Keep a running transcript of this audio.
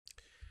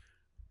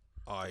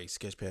All right,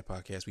 Sketchpad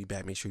Podcast. We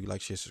back. Make sure you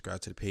like, share,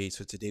 subscribe to the page.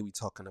 So today we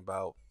talking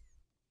about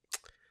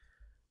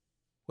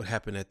what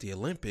happened at the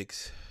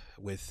Olympics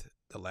with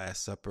the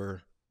Last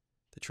Supper.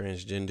 The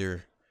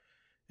transgender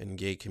and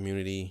gay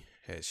community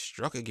has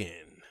struck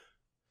again.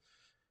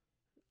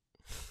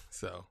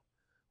 So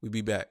we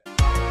be back.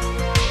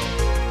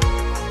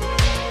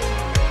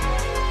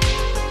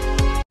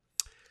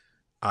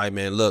 All right,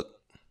 man. Look,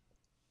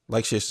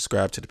 like, share,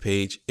 subscribe to the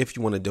page. If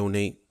you want to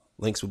donate,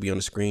 links will be on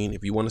the screen.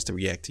 If you want us to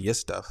react to your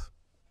stuff,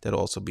 that'll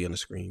also be on the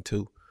screen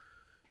too.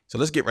 So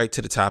let's get right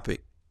to the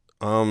topic.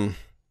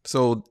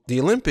 So the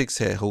Olympics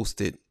had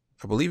hosted,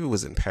 I believe it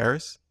was in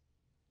Paris,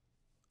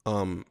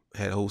 had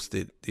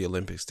hosted the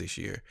Olympics this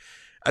year.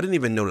 I didn't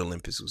even know the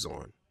Olympics was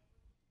on.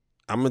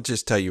 I'm going to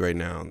just tell you right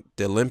now,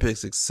 the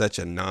Olympics is such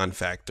a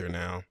non-factor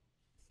now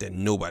that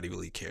nobody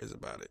really cares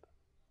about it.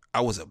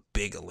 I was a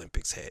big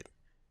Olympics head.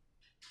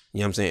 You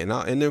know what I'm saying?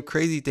 And the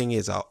crazy thing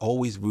is I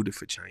always rooted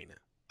for China.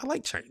 I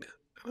like China.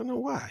 I don't know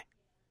why.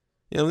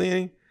 You know what I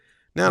mean?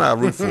 Now that I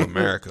root for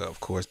America, of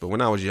course, but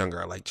when I was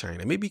younger, I liked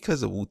China. Maybe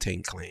because of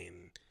Wu-Tang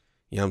Clan.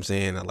 You know what I'm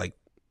saying? I like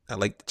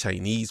the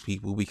Chinese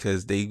people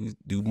because they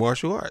do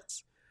martial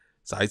arts.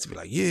 So I used to be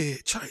like, yeah,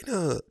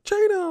 China,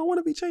 I want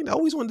to be China. I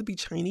always wanted to be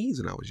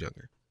Chinese when I was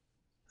younger.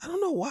 I don't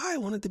know why I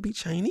wanted to be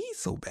Chinese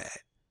so bad.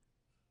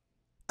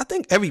 I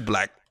think every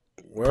black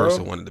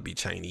person wanted to be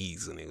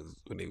Chinese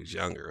when they was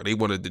younger. Or they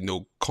wanted to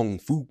know Kung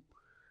Fu.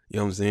 You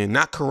know what I'm saying?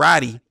 Not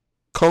karate,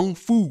 Kung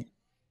Fu.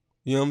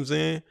 You know what I'm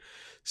saying?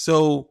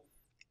 So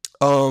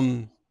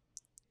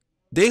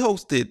they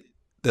hosted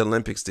the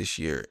Olympics this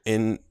year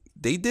and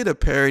they did a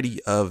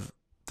parody of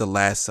The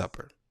Last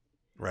Supper,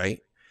 right?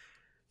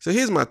 So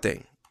here's my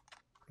thing.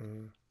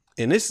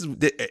 And this is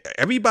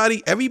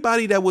everybody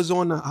that was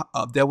on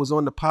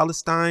the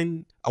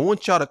Palestine. I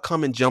want y'all to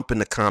come and jump in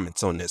the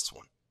comments on this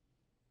one.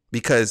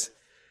 Because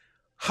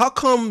how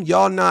come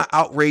y'all not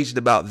outraged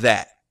about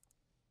that?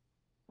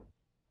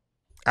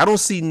 I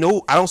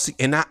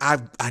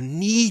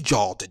need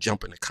y'all to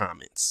jump in the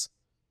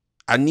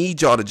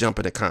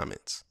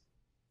comments.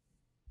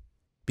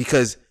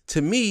 Because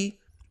to me,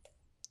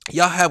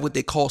 y'all have what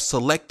they call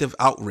selective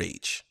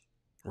outrage,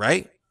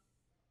 right?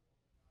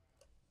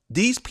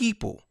 These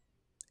people,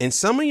 and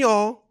some of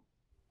y'all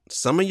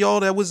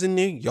that was in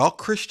there, y'all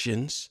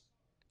Christians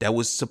that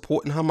was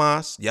supporting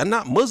Hamas, y'all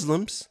not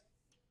Muslims,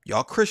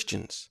 y'all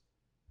Christians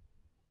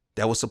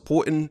that was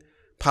supporting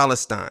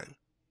Palestine.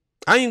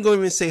 I ain't going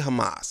to even say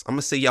Hamas. I'm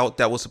going to say y'all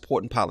that was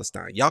supporting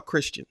Palestine. Y'all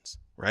Christians,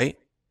 right?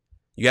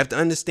 You have to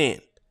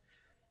understand.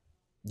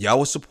 Y'all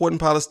was supporting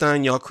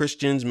Palestine. Y'all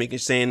Christians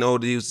saying, oh,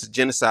 there's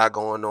genocide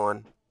going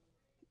on.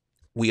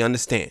 We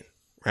understand,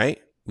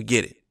 right? We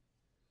get it.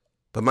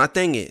 But my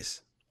thing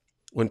is,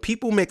 when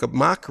people make a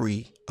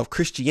mockery of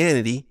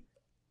Christianity,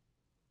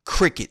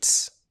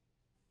 crickets.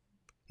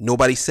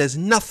 Nobody says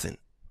nothing.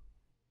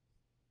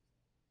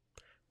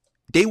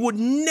 They would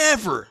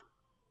never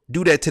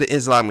do that to the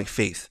Islamic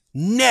faith.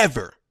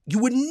 Never. You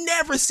would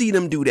never see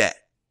them do that.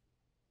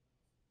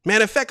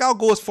 Matter of fact, I'll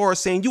go as far as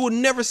saying you will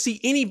never see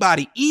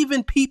anybody,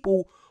 even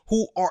people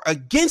who are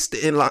against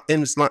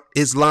the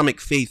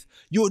Islamic faith,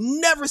 you'll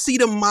never see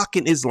them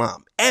mocking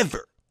Islam,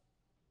 ever.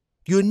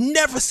 You'll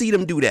never see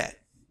them do that.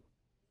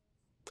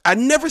 I've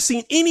never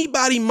seen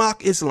anybody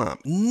mock Islam.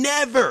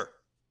 Never.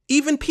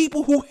 Even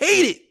people who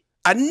hate it,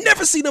 I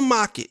never see them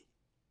mock it.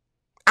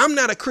 I'm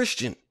not a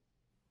Christian.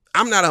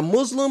 I'm not a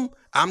Muslim.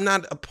 I'm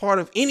not a part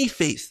of any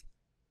faith.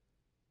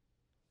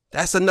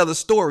 That's another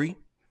story.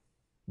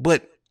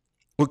 But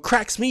what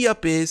cracks me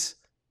up is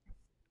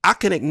I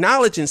can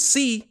acknowledge and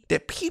see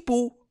that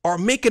people are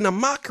making a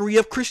mockery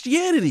of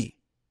Christianity.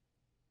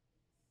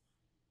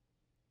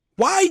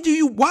 Why do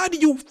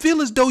you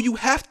feel as though you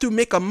have to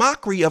make a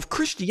mockery of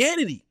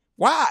Christianity?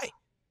 Why?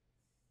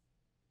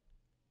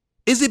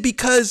 Is it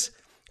because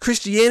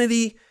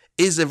Christianity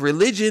is a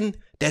religion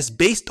that's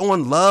based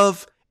on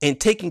love and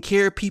taking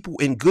care of people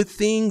and good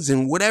things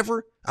and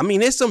whatever? I mean,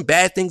 there's some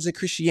bad things in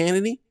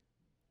Christianity,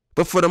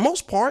 but for the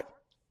most part,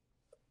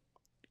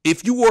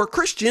 if you are a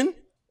Christian,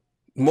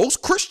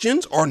 most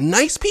Christians are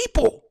nice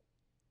people.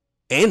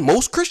 And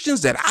most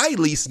Christians that I at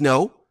least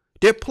know,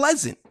 they're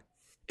pleasant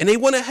and they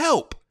want to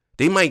help.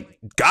 They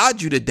might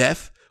God you to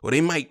death, or they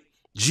might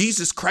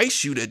Jesus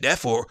Christ you to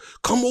death, or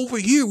come over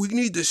here, we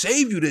need to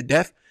save you to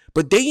death,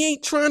 but they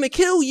ain't trying to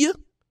kill you.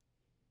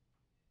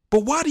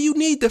 But why do you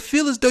need to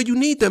feel as though you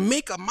need to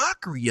make a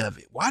mockery of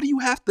it? Why do you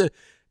have to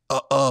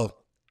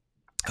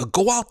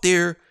go out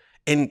there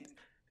and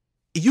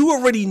you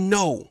already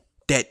know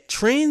that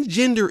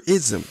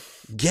transgenderism,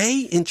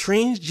 gay and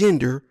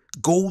transgender,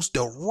 goes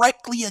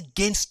directly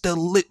against the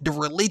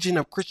religion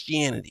of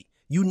Christianity.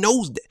 You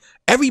know that.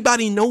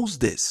 Everybody knows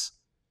this.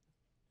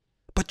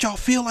 But y'all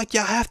feel like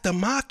y'all have to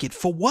mock it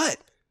for what?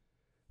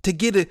 To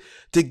get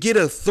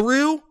a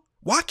thrill?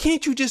 Why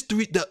can't you just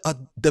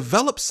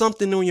develop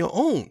something on your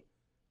own?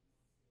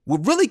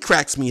 What really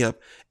cracks me up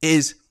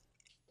is,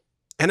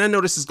 and I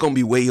know this is going to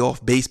be way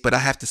off base, but I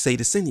have to say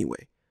this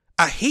anyway.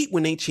 I hate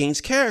when they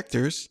change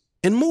characters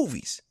in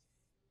movies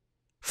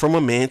from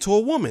a man to a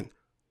woman.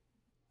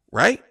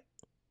 right?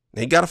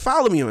 They got to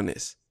follow me on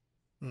this.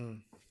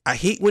 Mm. I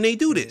hate when they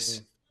do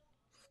this.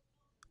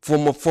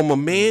 From a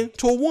man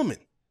to a woman,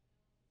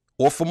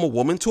 or from a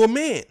woman to a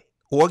man,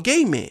 or a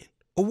gay man,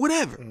 or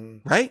whatever,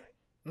 right?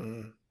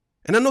 And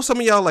I know some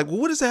of y'all are like, well,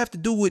 what does that have to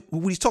do with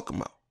what he's talking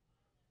about?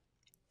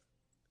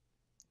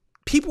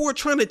 People are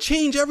trying to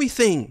change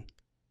everything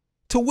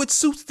to what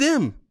suits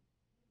them.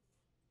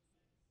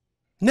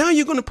 Now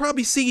you're going to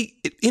probably see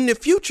it in the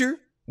future,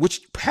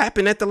 which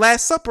happened at the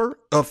Last Supper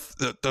of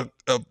the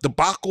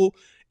debacle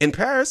in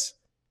Paris.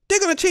 They're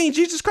going to change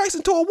Jesus Christ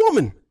into a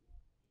woman.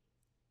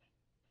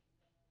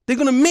 They're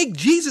going to make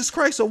Jesus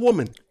Christ a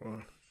woman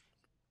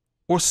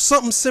or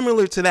something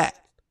similar to that.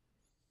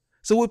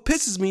 So what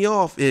pisses me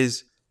off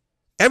is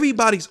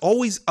everybody's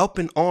always up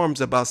in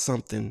arms about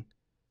something.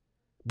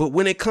 But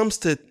when it comes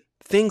to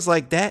things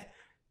like that,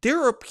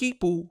 there are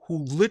people who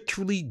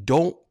literally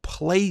don't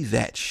play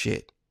that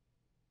shit.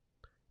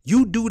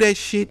 You do that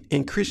shit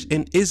in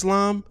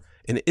Islam,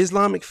 in the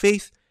Islamic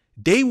faith,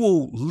 they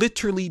will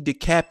literally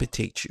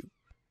decapitate you.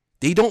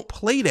 They don't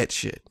play that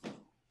shit.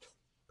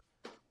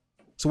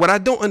 So what I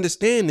don't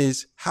understand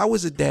is, how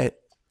is it that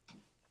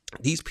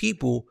these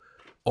people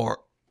are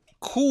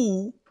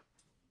cool,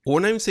 or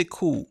not even say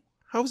cool,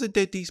 how is it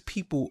that these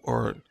people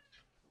are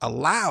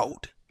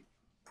allowed?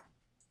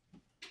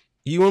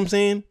 You know what I'm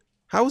saying?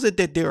 How is it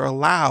that they're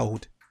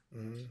allowed?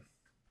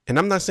 And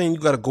I'm not saying you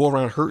got to go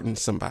around hurting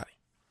somebody,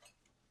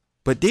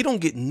 but they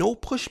don't get no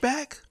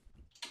pushback?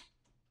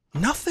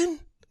 Nothing?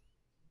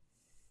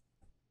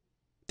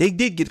 They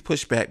did get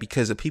pushback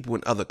because of people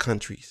in other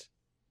countries.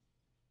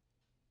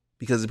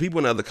 Because the people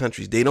in other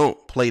countries, they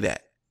don't play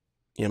that.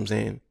 You know what I'm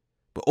saying?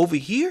 But over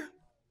here,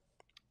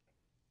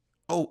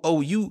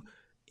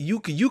 you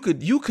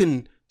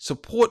can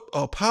support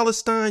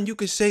Palestine. You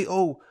could say,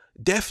 oh,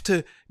 death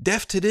to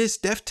this,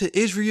 death to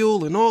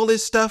Israel, and all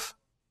this stuff.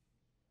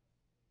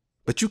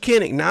 But you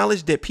can't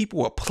acknowledge that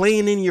people are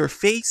playing in your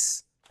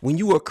face when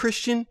you are a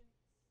Christian.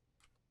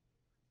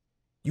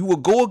 You will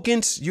go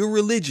against your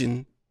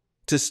religion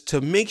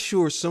to make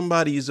sure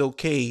somebody is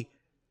okay,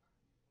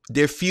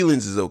 their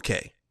feelings is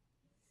okay.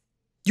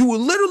 You will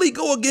literally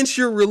go against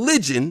your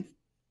religion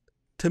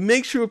to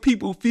make sure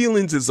people's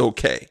feelings is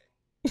okay.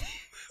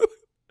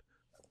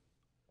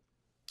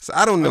 So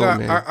I don't know,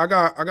 man. I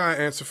got an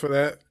answer for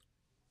that.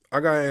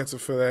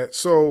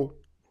 So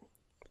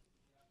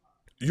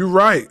you're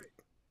right.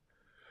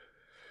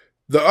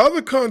 The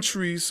other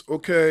countries,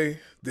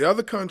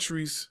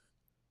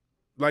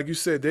 like you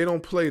said, they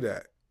don't play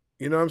that.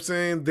 You know what I'm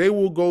saying? They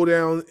will go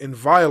down in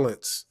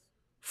violence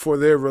for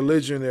their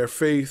religion, their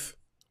faith,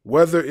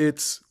 whether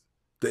it's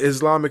the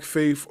Islamic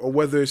faith or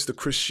whether it's the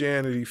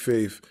Christianity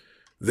faith.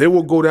 They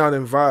will go down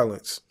in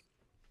violence.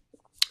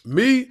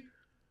 Me,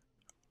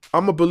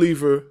 I'm a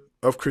believer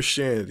of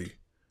Christianity.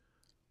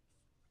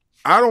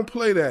 I don't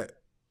play that.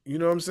 You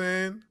know what I'm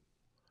saying?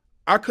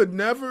 I could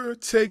never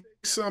take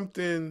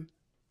something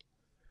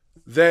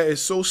that is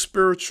so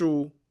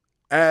spiritual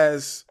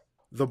as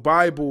the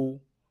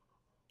Bible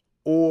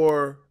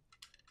or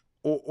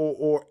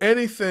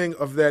anything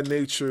of that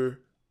nature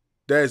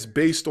that is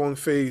based on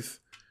faith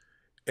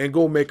and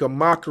go make a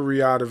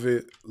mockery out of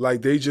it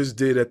like they just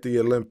did at the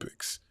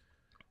Olympics.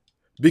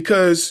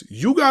 Because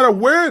you got to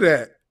wear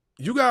that.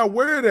 You got to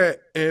wear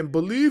that. And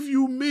believe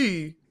you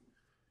me,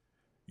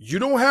 you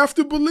don't have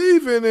to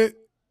believe in it,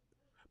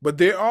 but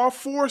there are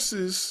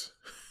forces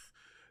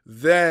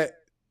that,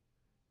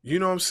 you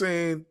know what I'm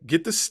saying,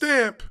 get the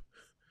stamp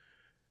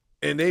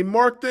and they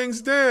mark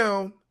things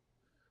down,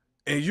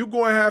 and you're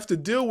going to have to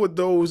deal with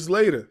those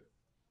later.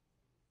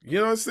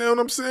 You understand what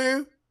I'm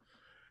saying?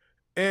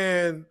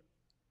 And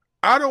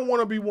I don't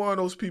want to be one of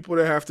those people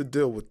that have to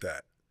deal with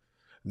that.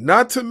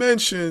 Not to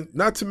mention,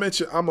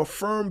 I'm a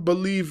firm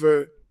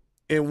believer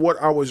in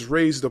what I was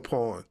raised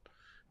upon.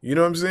 You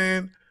know what I'm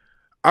saying?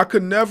 I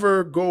could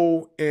never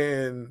go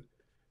and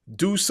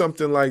do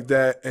something like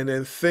that and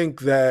then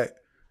think that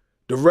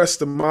the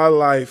rest of my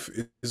life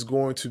is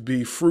going to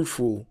be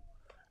fruitful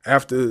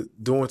after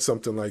doing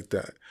something like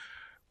that.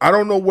 I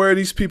don't know where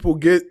these people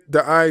get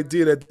the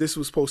idea that this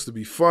was supposed to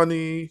be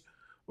funny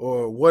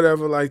or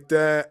whatever like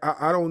that.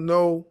 I don't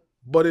know,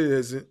 but it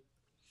isn't.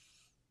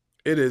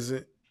 It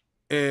isn't.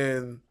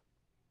 And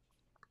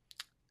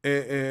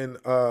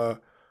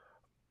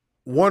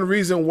one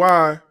reason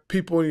why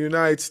people in the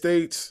United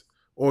States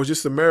or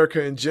just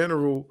America in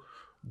general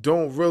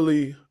don't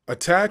really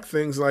attack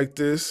things like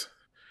this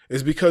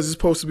is because it's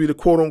supposed to be the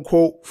quote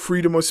unquote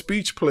freedom of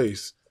speech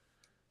place.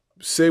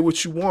 Say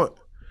what you want.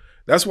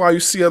 That's why you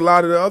see a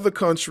lot of the other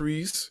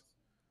countries,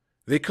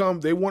 they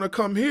want to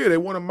come here. They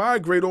want to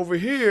migrate over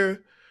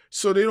here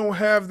so they don't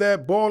have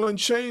that ball and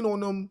chain on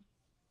them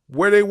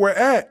where they were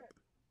at.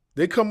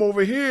 They come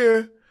over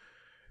here.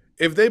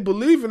 If they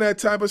believe in that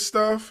type of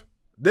stuff,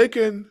 they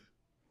can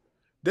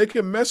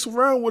mess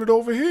around with it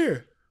over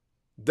here.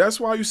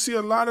 That's why you see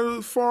a lot of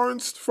the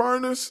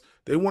foreigners,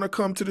 they want to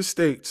come to the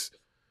States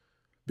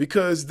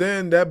because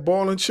then that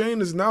ball and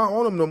chain is not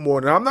on them no more.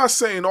 Now, I'm not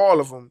saying all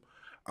of them.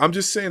 I'm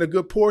just saying a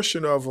good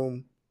portion of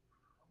them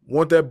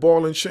want that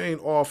ball and chain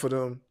off of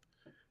them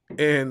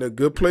And a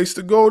good place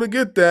to go to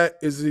get that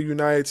is the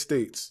United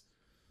States.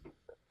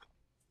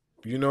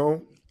 You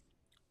know?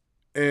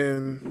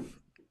 And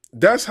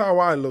that's how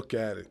I look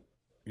at it,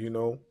 you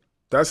know?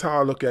 That's how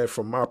I look at it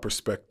from my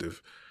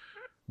perspective.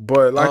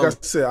 But like I Um,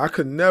 said, I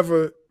could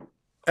never,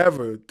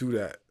 ever do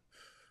that.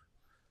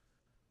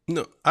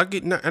 no, I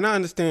get, and I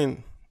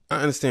understand.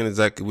 I understand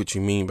exactly what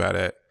you mean by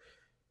that.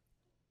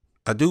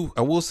 I do.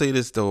 I will say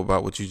this though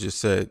about what you just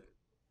said,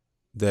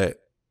 that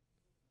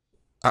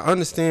I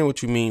understand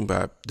what you mean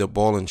by the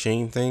ball and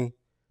chain thing,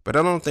 but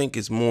I don't think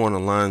it's more on the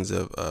lines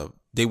of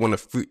they want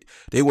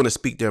to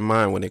speak their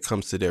mind when it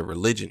comes to their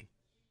religion,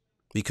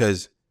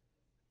 because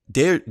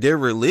their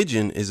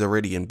religion is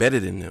already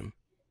embedded in them.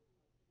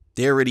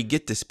 They already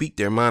get to speak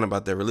their mind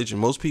about their religion.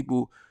 Most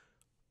people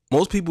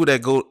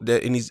that go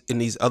that in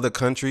these other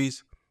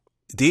countries,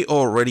 they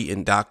already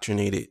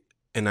indoctrinated,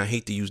 and I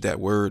hate to use that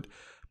word,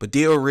 but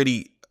they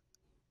already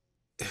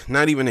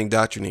not even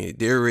indoctrinated.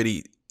 They're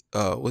already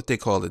what they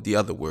call it, the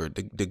other word,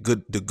 the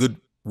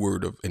good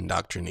word of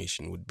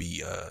indoctrination would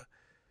be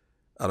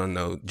I don't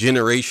know,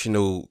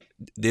 generational.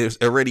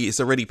 It's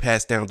already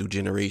passed down through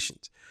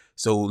generations.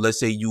 So let's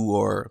say you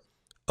are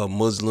a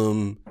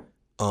Muslim,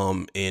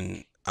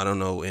 in I don't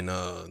know, in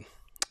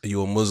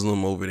you're a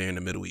Muslim over there in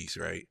the Middle East,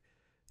 right?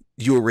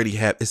 You already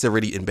have, it's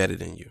already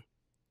embedded in you.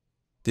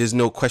 There's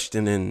no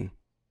questioning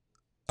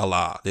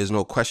Allah. There's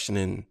no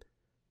questioning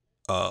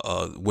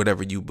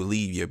whatever you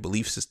believe. Your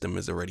belief system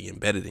is already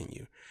embedded in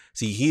you.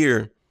 See,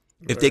 here,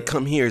 if they Right.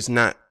 come here, it's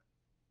not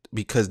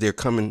because they're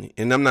coming,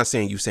 and I'm not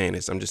saying you saying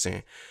this, I'm just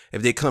saying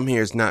if they come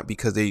here, it's not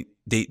because they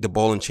the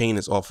ball and chain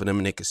is off of them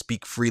and they can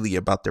speak freely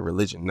about their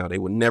religion. No, they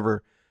would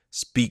never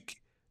speak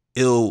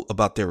ill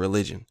about their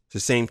religion. It's the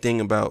same thing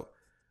about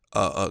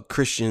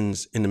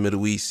Christians in the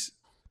Middle East.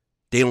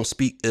 They don't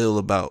speak ill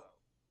about,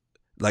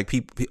 like,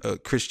 people,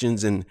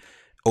 Christians in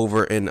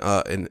over in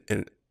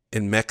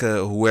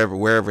Mecca or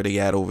wherever they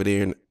at over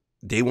there, and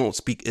they won't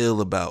speak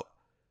ill about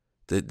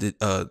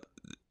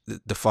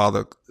the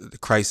Father, the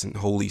Christ, and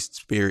Holy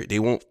Spirit. They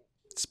won't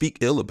speak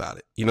ill about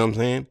it. You know what I'm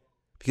saying?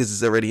 Because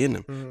it's already in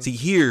them. Mm-hmm. See,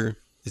 here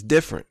it's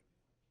different,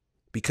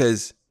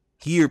 because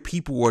here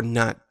people are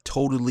not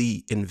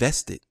totally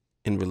invested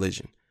in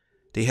religion.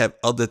 They have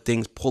other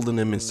things pulling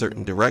them in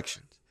certain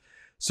directions.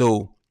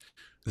 So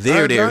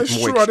they're That's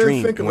more true. I didn't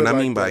extreme. think And of when it I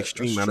like mean by that.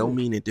 extreme, That's I don't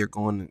true. mean that they're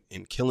going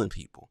and killing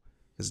people,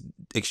 because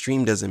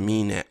extreme doesn't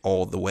mean that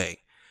all the way.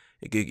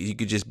 You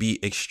could just be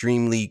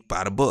extremely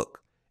by the book.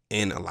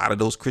 And a lot of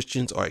those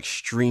Christians are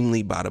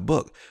extremely by the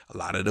book. A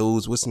lot of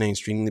those, what's the name,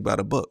 extremely by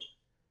the book.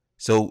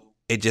 So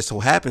it just so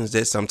happens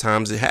that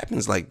sometimes it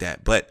happens like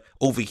that. But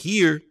over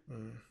here,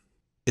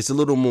 it's a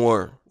little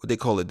more, what they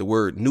call it, the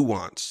word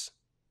nuance.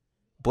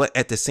 But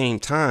at the same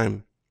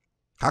time,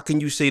 how can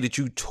you say that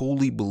you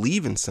totally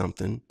believe in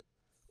something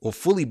or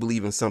fully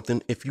believe in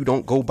something if you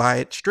don't go by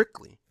it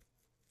strictly?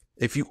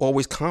 If you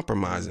always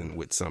compromising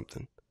with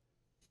something,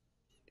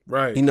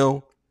 Right. you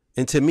know?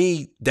 And to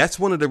me, that's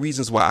one of the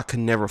reasons why I could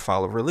never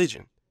follow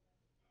religion,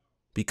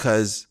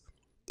 because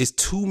it's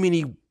too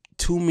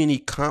many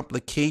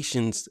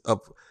complications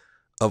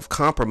of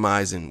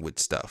compromising with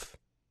stuff.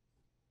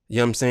 You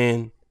know what I'm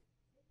saying?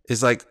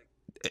 It's like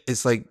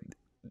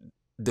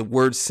the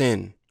word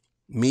sin.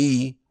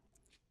 Me,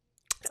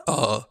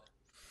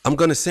 I'm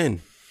gonna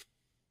sin,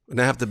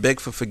 and I have to beg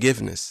for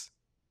forgiveness.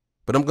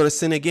 But I'm gonna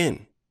sin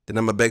again. Then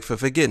I'm gonna beg for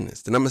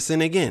forgiveness. Then I'm gonna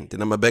sin again.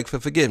 Then I'm gonna beg for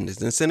forgiveness.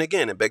 Then sin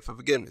again and beg for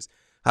forgiveness.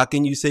 How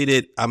can you say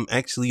that I'm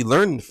actually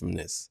learning from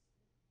this?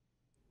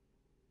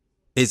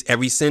 Is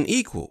every sin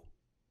equal?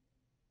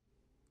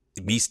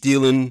 Me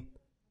stealing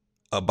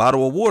a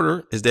bottle of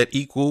water, is that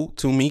equal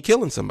to me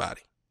killing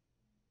somebody?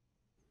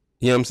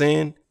 You know what I'm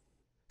saying?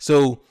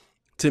 So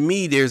to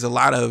me, there's a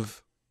lot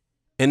of,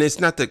 and it's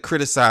not to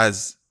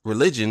criticize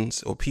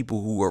religions or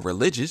people who are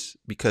religious,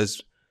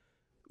 because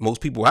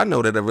most people I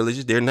know that are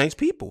religious, they're nice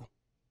people.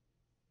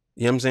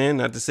 You know what I'm saying?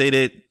 Not to say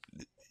that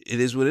it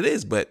is what it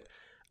is, but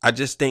I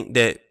just think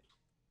that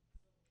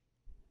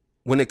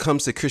when it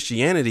comes to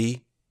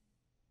Christianity,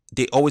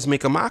 they always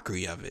make a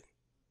mockery of it,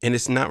 and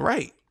it's not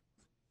right.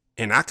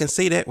 And I can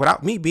say that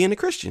without me being a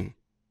Christian.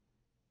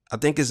 I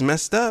think it's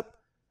messed up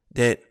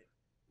that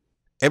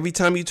every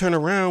time you turn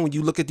around, when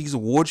you look at these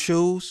award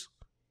shows,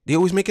 they're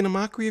always making a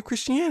mockery of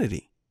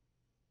Christianity.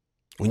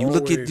 When you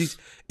look at these,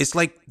 it's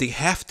like they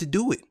have to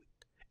do it.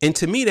 And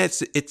to me,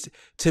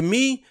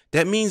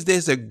 that means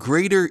there's a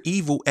greater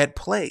evil at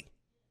play.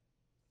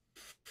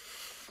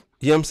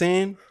 You know what I'm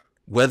saying?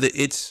 Whether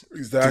it's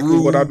Exactly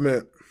through, what I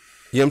meant.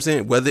 you know what I'm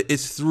saying? Whether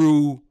it's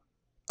through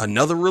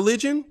another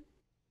religion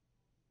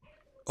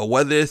or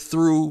whether it's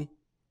through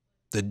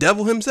the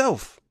devil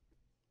himself.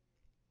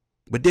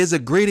 But there's a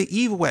greater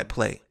evil at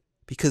play,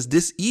 because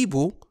this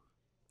evil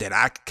that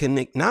I can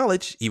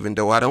acknowledge, even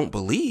though I don't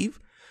believe,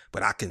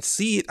 but I can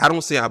see it. I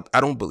don't say I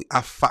don't believe.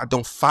 I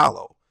don't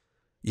follow.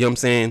 You know what I'm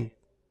saying?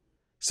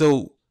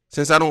 So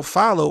since I don't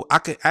follow, I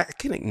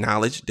can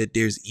acknowledge that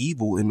there's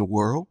evil in the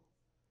world.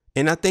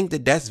 And I think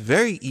that that's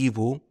very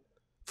evil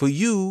for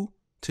you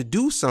to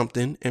do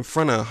something in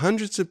front of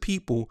hundreds of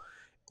people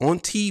on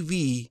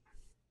TV,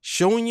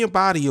 showing your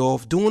body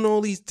off, doing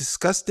all these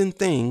disgusting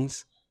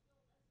things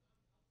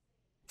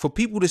for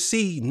people to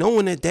see,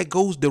 knowing that that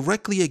goes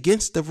directly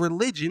against the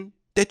religion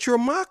that you're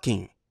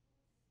mocking.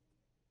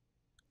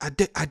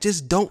 I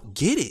just don't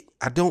get it.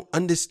 I don't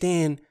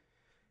understand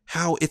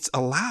how it's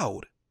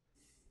allowed.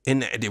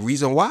 And the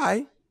reason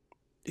why,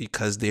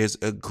 because there's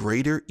a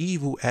greater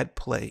evil at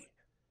play.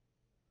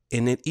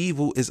 And that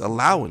evil is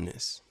allowing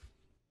this.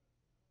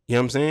 You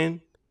know what I'm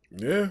saying?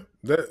 Yeah,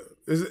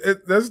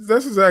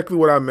 that's exactly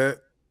what I meant.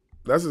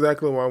 That's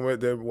exactly what I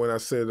meant there when I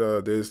said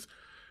there's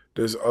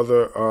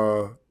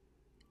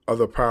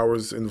other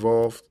powers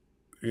involved.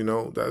 You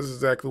know, that's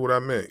exactly what I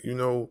meant. You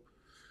know,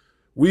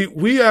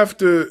 we have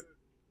to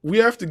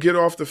get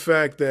off the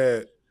fact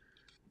that,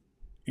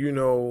 you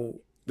know,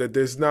 that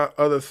there's not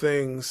other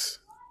things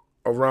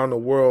around the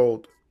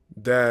world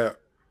that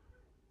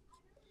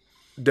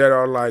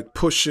are like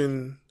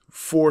pushing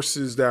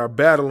forces that are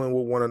battling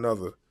with one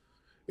another.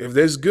 If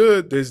there's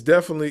good, there's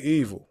definitely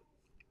evil.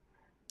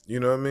 You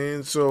know what I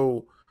mean?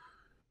 So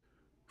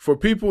for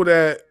people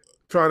that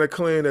trying to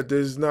claim that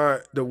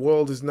the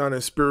world is not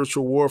in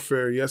spiritual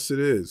warfare, yes it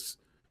is.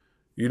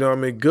 You know what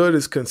I mean? Good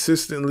is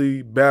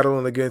consistently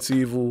battling against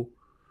evil.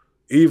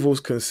 Evil's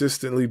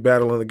consistently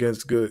battling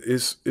against good.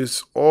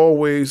 It's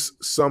always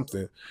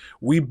something.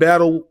 We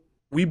battle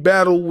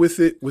with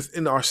it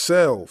within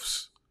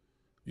ourselves.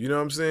 You know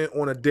what I'm saying?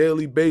 On a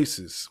daily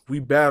basis, we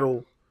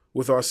battle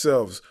with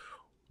ourselves.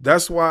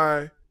 That's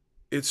why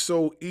it's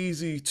so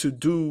easy to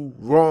do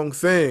wrong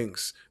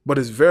things, but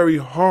it's very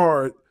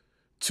hard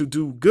to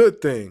do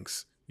good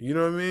things. You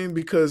know what I mean?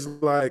 Because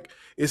like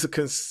it's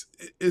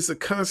a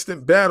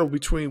constant battle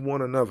between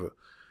one another.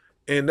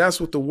 And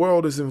that's what the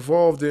world is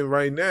involved in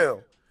right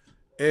now.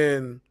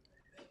 And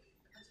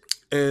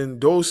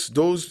those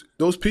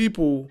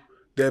people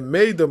that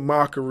made the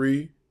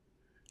mockery,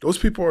 those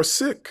people are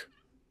sick.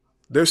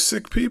 They're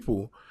sick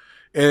people.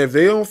 And if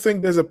they don't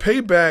think there's no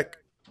payback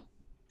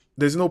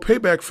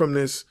from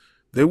this,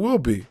 there will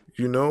be,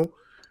 you know.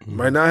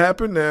 Might not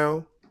happen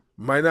now,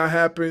 might not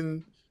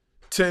happen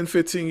 10,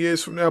 15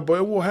 years from now, but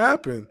it will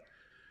happen.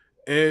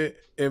 And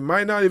it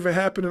might not even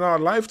happen in our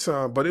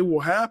lifetime, but it will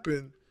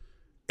happen.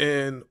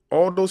 And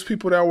all those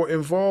people that were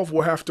involved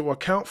will have to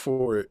account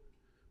for it,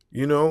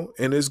 you know,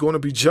 and there's going to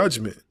be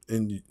judgment.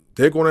 And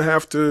they're going to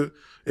have to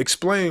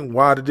explain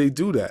why did they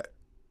do that,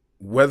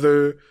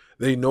 whether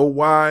they know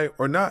why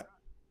or not,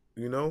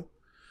 you know.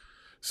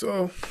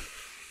 So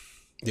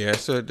Yeah,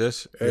 so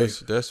that's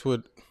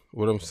what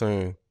I'm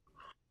saying.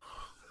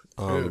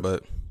 yeah.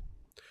 But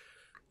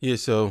yeah,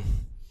 so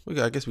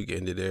I guess we can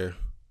end it there.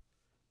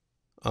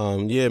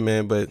 Yeah,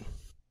 man, but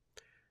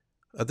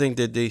I think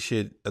that they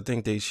should.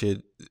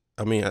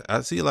 I mean,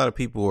 I see a lot of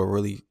people are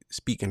really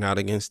speaking out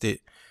against it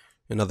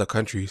in other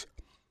countries,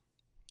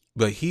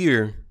 but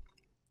here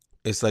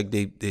it's like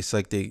they're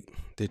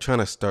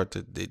trying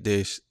to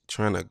they're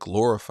trying to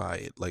glorify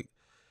it, like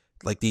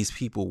these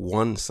people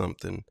won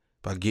something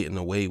by getting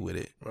away with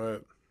it.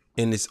 Right.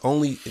 And it's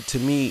only, to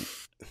me,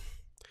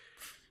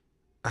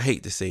 I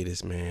hate to say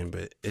this, man,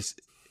 but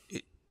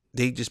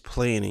they just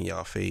playing in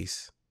y'all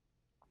face.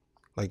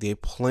 Like they're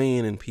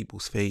playing in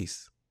people's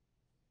face.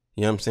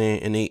 You know what I'm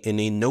saying? And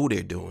they know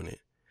they're doing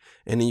it.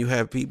 And then you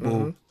have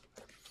people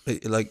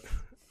like,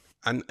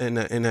 I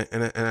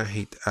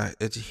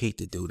just hate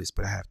to do this,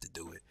 but I have to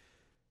do it.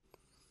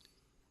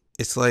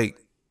 It's like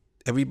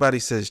everybody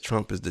says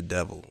Trump is the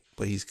devil,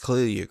 but he's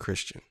clearly a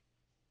Christian.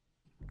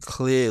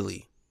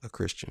 Clearly a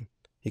Christian.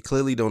 He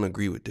clearly don't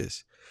agree with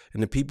this.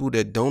 And the people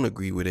that don't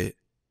agree with it,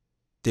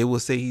 they will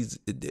say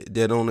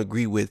they don't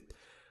agree with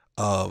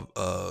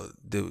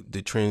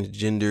the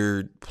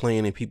transgender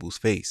playing in people's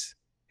face.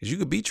 Because you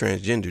could be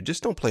transgender,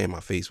 just don't play in my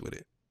face with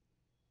it.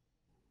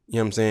 You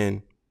know what I'm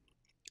saying?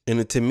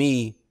 And to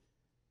me,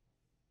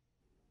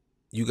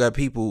 you got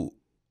people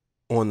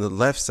on the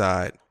left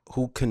side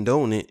who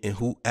condone it and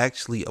who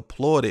actually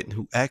applaud it and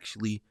who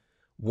actually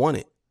want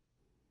it.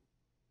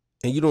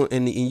 And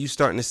you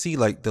starting to see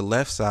like the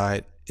left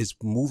side is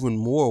moving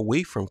more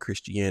away from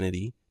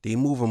Christianity. They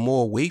moving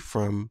more away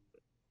from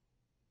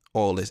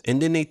all this.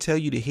 And then they tell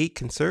you to hate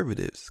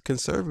conservatives.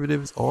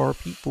 Conservatives are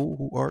people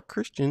who are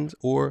Christians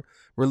or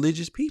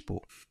religious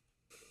people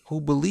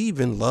who believe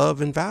in love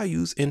and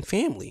values and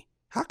family.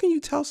 How can you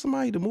tell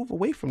somebody to move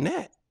away from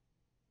that?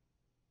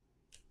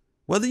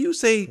 Whether you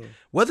say,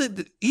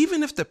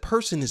 even if the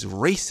person is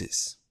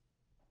racist,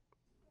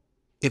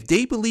 if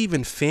they believe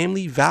in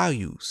family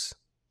values,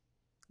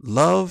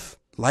 love,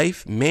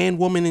 life, man,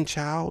 woman, and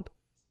child,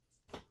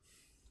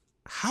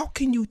 how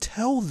can you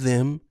tell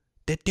them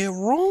that they're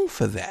wrong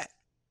for that?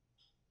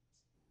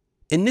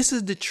 And this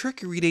is the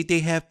trickery that they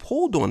have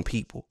pulled on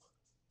people.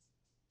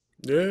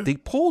 Yeah. They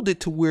pulled it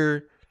to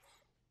where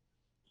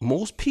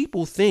most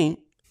people think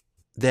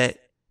that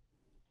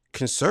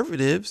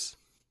conservatives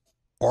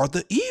are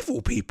the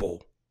evil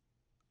people.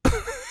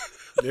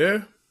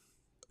 Yeah.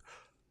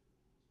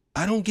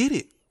 I don't get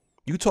it.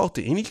 You talk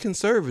to any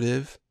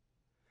conservative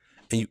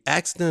and you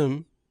ask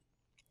them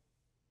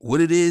what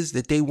it is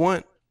that they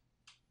want,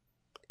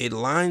 it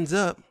lines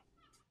up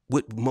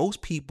with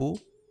most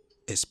people,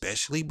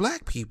 especially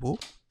black people,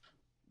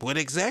 with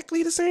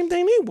exactly the same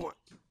thing they want.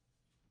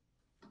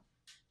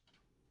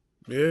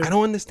 Yeah. I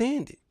don't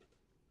understand it.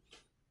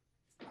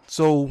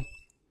 So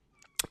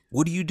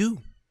what do you do?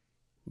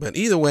 But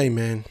either way,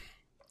 man,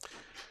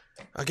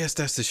 I guess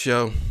that's the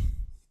show.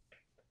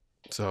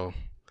 So,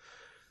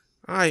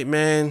 all right,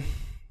 man.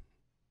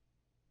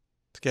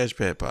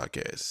 Sketchpad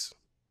podcast.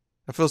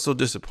 I feel so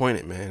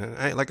disappointed, man.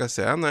 Like I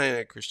said, I'm not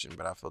a Christian,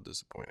 but I feel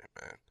disappointed,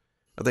 man.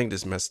 I think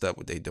this messed up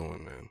what they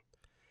doing, man.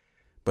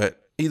 But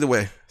either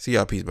way, see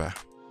y'all. Peace. Bye.